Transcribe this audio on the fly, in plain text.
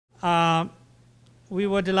we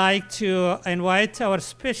would like to invite our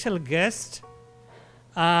special guest,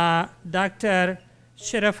 Dr.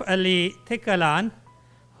 Serif Ali Tekalan,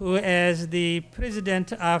 who is the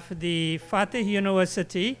president of the Fatih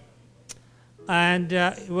University, and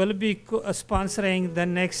will be sponsoring the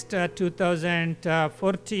next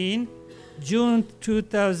 2014, June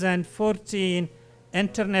 2014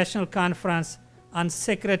 International Conference on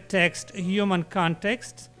Sacred Text, Human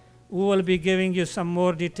Context. We will be giving you some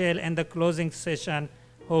more detail in the closing session,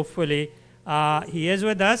 hopefully. He is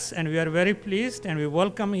with us, and we are very pleased, and we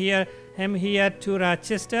welcome him here to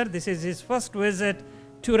Rochester. This is his first visit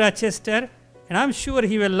to Rochester, and I'm sure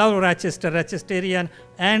he will love Rochester, Rochesterian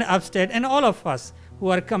and upstate, and all of us who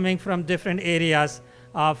are coming from different areas,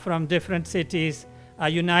 from different cities,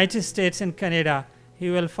 United States and Canada. He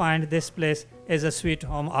will find this place as a sweet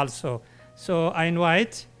home also. So I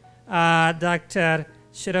invite Dr.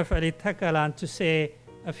 Serif Ali Tekalan to say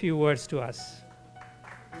a few words to us.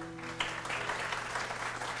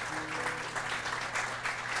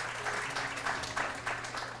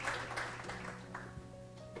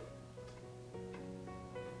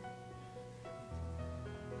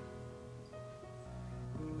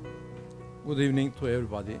 Good evening to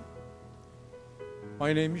everybody.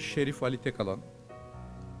 My name is Serif Ali Tekalan.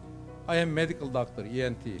 I am medical doctor,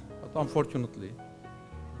 ENT, but unfortunately,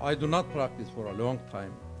 I do not practice for a long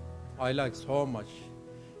time. I like so much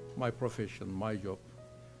my profession, my job.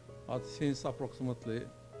 But since approximately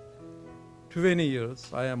 20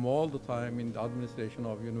 years, I am all the time in the administration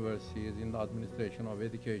of universities, in the administration of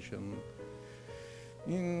education,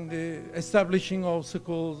 in the establishing of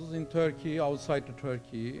schools in Turkey, outside of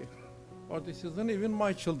Turkey. For this reason, even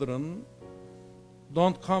my children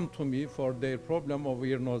don't come to me for their problem of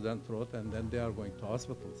ear, nose, and throat, and then they are going to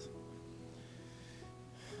hospitals.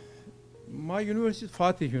 My university is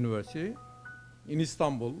Fatih University in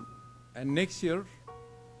Istanbul, and next year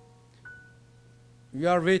we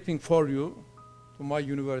are waiting for you to my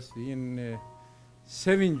university in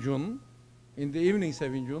 7 June. In the evening,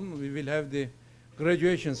 7 June, we will have the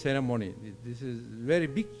graduation ceremony. This is very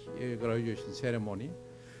big graduation ceremony.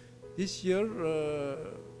 This year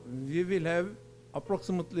we will have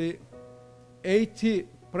approximately 80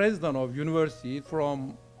 presidents of university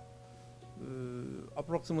from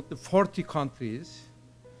approximately 40 countries.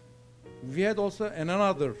 We had also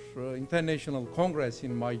another international congress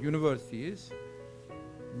in my universities.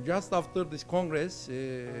 Just after this congress,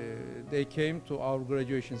 they came to our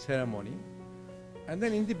graduation ceremony. And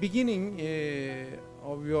then in the beginning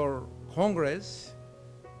of your congress,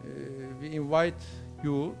 we invite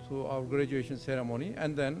you to our graduation ceremony,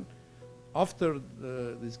 and then after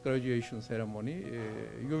this graduation ceremony,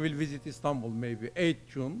 you will visit Istanbul maybe 8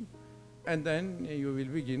 June, and then you will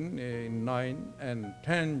begin in 9 and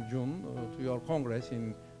 10 June to your congress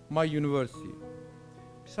in my university.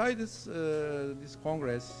 Besides this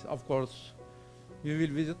congress, of course, we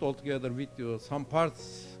will visit altogether with you some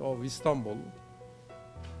parts of Istanbul,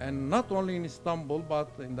 and not only in Istanbul, but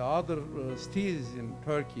in the other cities in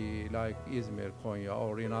Turkey, like Izmir, Konya,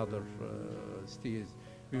 or in other cities.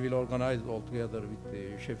 We will organize all together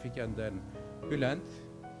with Şefik and then Bülent,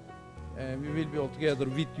 and we will be all together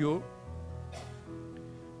with you.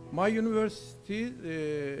 My university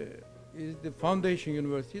is the foundation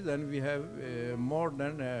university, and we have more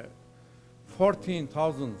than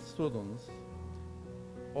 14,000 students,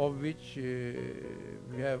 of which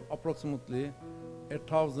we have approximately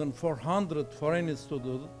 1,400 foreign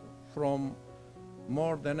students from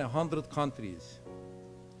more than 100 countries.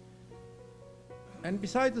 And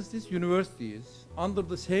besides these universities, under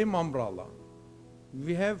the same umbrella,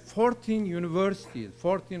 we have 14 universities,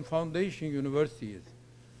 14 foundation universities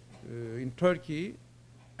in Turkey.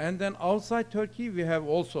 And then outside Turkey, we have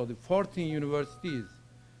also the 14 universities,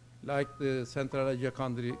 like the Central Asia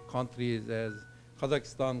countries as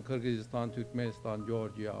Kazakhstan, Kyrgyzstan, Turkmenistan,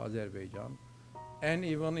 Georgia, Azerbaijan, and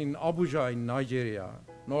even in Abuja in Nigeria,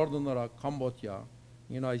 Northern Iraq, Cambodia,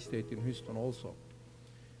 United States in Houston also.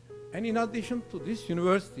 And in addition to these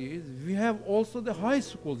universities, we have also the high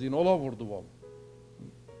schools in all over the world.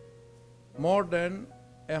 More than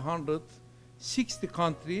 160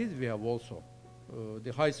 countries we have also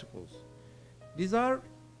the high schools. These are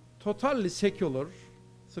totally secular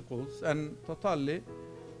schools and totally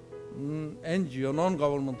NGO,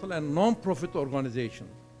 non-governmental and non-profit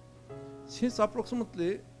organizations. Since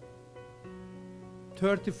approximately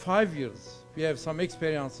 35 years, we have some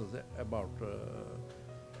experiences about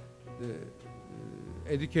the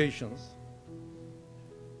educations,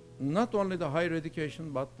 not only the higher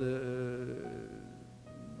education, but the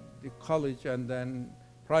college and then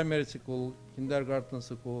primary school, kindergarten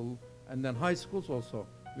school, and then high schools also.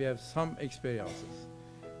 we have some experiences.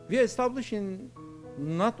 We establish in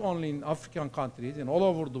not only in African countries, in all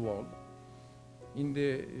over the world, in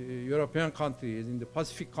the European countries, in the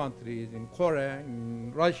Pacific countries, in Korea,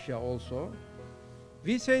 in Russia also.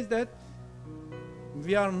 We say that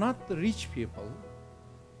we are not the rich people.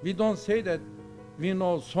 We don't say that we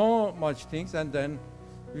know so much things and then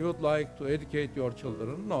we would like to educate your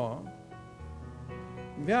children. No.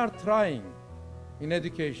 We are trying in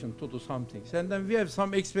education to do some things, and then we have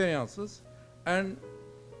some experiences, and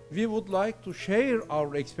we would like to share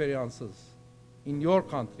our experiences in your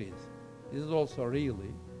countries. This is also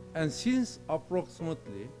really. And since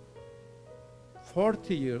approximately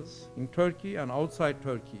 40 years in Turkey and outside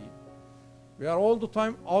Turkey, we are all the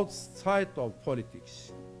time outside of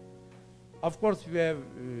politics. Of course, we have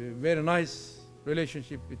a very nice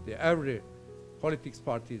relationship with every politics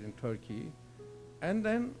parties in Turkey. And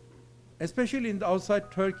then, especially in the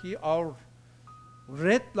outside Turkey, our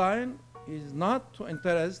red line is not to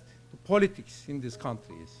interest the politics in these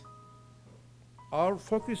countries. Our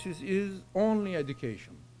focus is only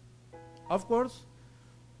education. Of course,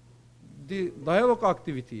 the dialogue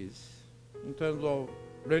activities in terms of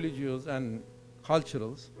religious and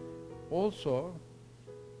culturals also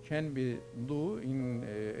can be do in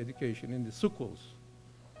education in the schools.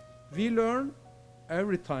 We learn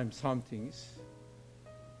every time some things,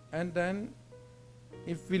 and then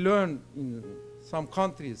if we learn in some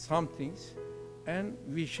countries some things, and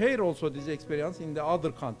we share also this experience in the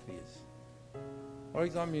other countries. For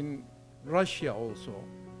example, in Russia also,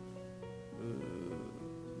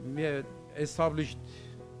 we have established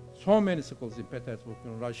so many schools in Petersburg,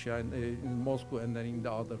 in Russia, and in Moscow, and then in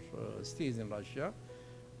the other cities in Russia.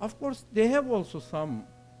 Of course, they have also some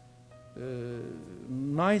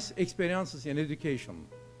nice experiences in education,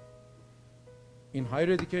 in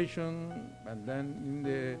higher education, and then in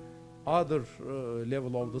the other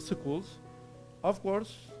level of the schools. Of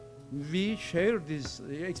course, we share these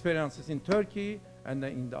experiences in Turkey and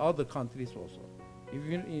then in the other countries also.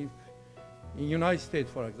 If in United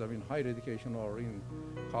States, for example, in higher education or in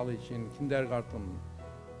college, in kindergarten,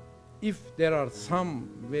 if there are some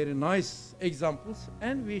very nice examples,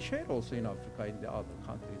 and we share also in Africa, in the other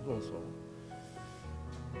countries also.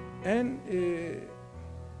 And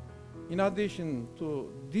in addition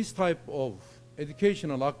to this type of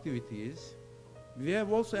educational activities, we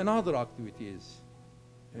have also another activities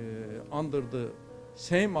under the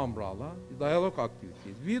same umbrella, the dialogue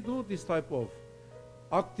activities. We do this type of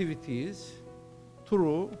activities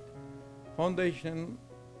through Foundation,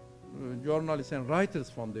 Journalists and Writers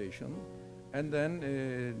Foundation, and then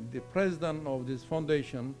the president of this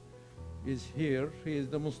foundation is here. He is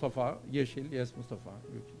the Mustafa Yeşil. Yes, Mustafa,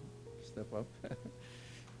 you can step up.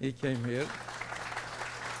 He came here.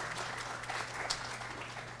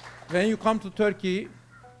 When you come to Turkey,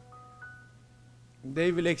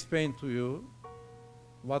 they will explain to you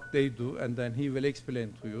what they do, and then he will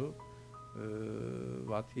explain to you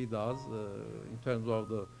what he does in terms of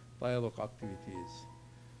the dialogue activities.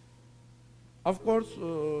 Of course,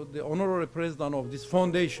 the honorary president of this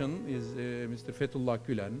foundation is Mr. Fethullah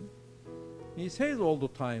Gülen. He says all the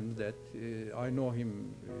time that I know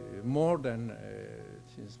him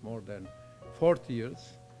since more than 40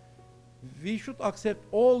 years. We should accept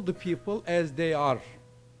all the people as they are.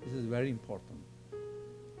 This is very important.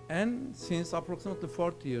 And since approximately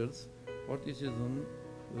 40 years,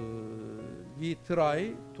 we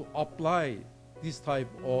try to apply this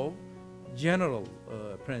type of general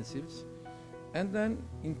principles. And then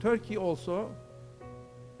in Turkey also,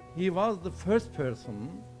 he was the first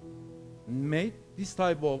person made this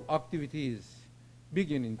type of activities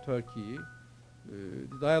begin in Turkey,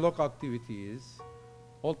 the dialogue activities,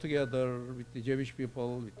 all together with the Jewish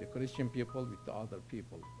people, with the Christian people, with the other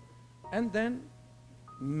people. And then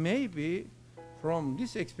maybe from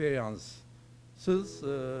this experience,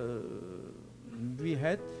 we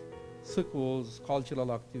had schools,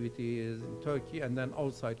 cultural activities in Turkey and then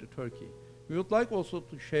outside of Turkey. We would like also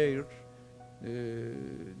to share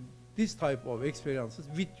this type of experiences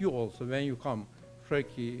with you also when you come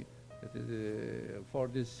Turkey for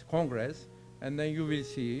this Congress, and then you will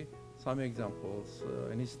see some examples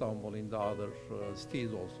in Istanbul, in the other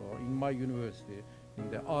cities also, in my university, in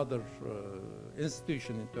the other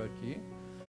institution in Turkey.